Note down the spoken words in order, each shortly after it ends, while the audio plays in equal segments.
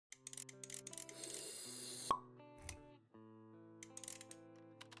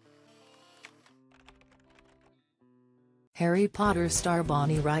Harry Potter star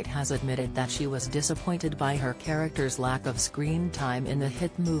Bonnie Wright has admitted that she was disappointed by her character's lack of screen time in the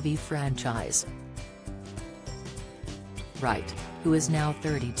hit movie franchise. Wright, who is now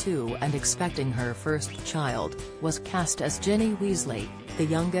 32 and expecting her first child, was cast as Ginny Weasley, the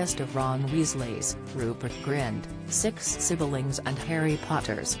youngest of Ron Weasley's, Rupert Grint, 6 siblings and Harry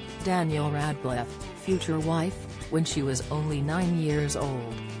Potter's, Daniel Radcliffe, future wife, when she was only 9 years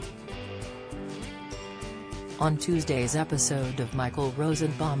old. On Tuesday's episode of Michael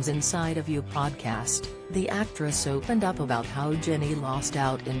Rosenbaum's Inside of You podcast, the actress opened up about how Ginny lost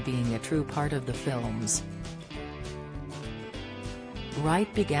out in being a true part of the films.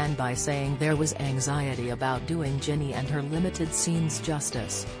 Wright began by saying there was anxiety about doing Ginny and her limited scenes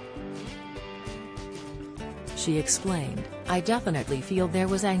justice. She explained, "I definitely feel there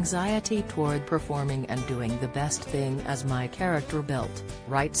was anxiety toward performing and doing the best thing as my character built,"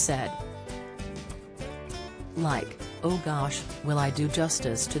 Wright said. Like, "Oh gosh, will I do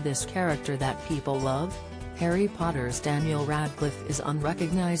justice to this character that people love?" Harry Potter's Daniel Radcliffe is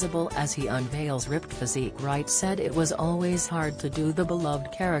unrecognizable as he unveils ripped physique. Wright said it was always hard to do the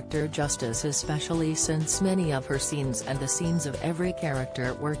beloved character justice, especially since many of her scenes and the scenes of every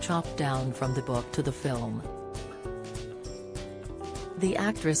character were chopped down from the book to the film. The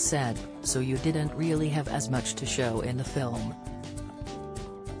actress said, "So you didn't really have as much to show in the film.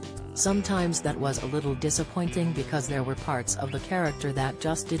 Sometimes that was a little disappointing because there were parts of the character that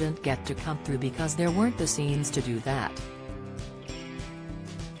just didn't get to come through because there weren't the scenes to do that."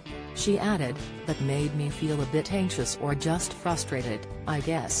 She added, "That made me feel a bit anxious or just frustrated, I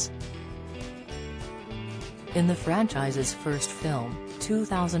guess." In the franchise's first film,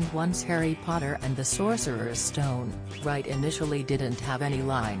 2001's Harry Potter and the Sorcerer's Stone, Wright initially didn't have any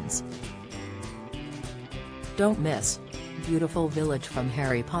lines. "Don't miss beautiful village from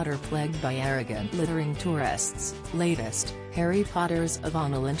Harry Potter plagued by arrogant littering tourists." Latest, Harry Potter's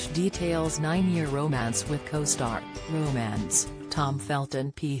Ivana Lynch details 9-year romance with co-star, Tom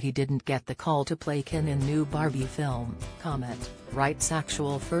Felton. He didn't get the call to play Ken in new Barbie film, comment. Wright's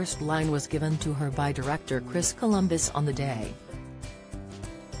actual first line was given to her by director Chris Columbus on the day.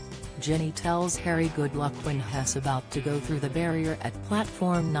 Ginny tells Harry good luck when he's about to go through the barrier at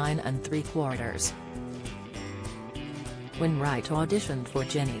platform 9 3/4. When Wright auditioned for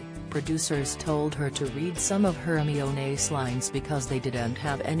Ginny, producers told her to read some of Hermione's lines because they didn't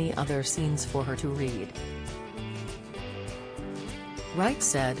have any other scenes for her to read. Wright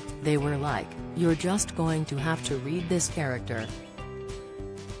said, "They were like, 'You're just going to have to read this character.'"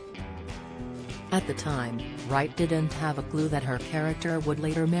 At the time, Wright didn't have a clue that her character would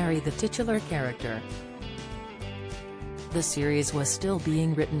later marry the titular character. The series was still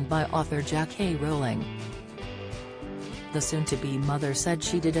being written by author J.K. Rowling. The soon-to-be mother said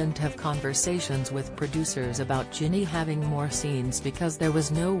she didn't have conversations with producers about Ginny having more scenes because there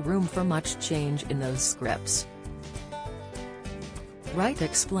was no room for much change in those scripts. Wright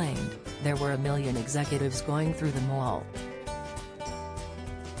explained, "There were a million executives going through them all.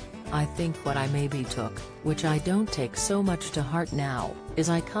 I think what I maybe took, which I don't take so much to heart now, is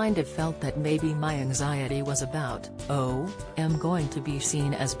I kind of felt that maybe my anxiety was about, am going to be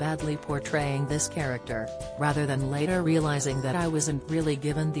seen as badly portraying this character, rather than later realizing that I wasn't really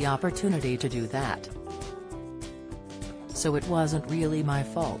given the opportunity to do that. So it wasn't really my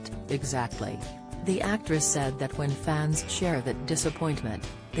fault, exactly." The actress said that when fans share that disappointment,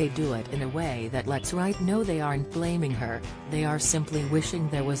 they do it in a way that lets Wright know they aren't blaming her, they are simply wishing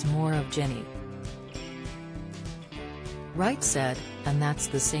there was more of Ginny. Wright said, "And that's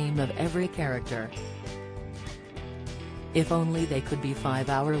the same of every character. If only they could be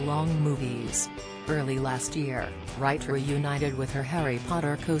 5-hour-long movies." Early last year, Wright reunited with her Harry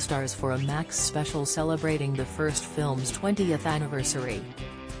Potter co-stars for a Max special celebrating the first film's 20th anniversary.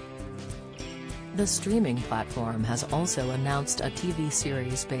 The streaming platform has also announced a TV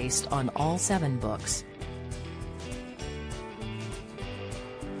series based on all 7 books.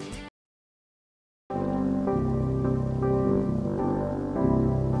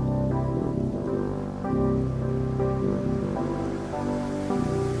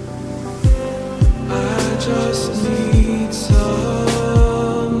 I just need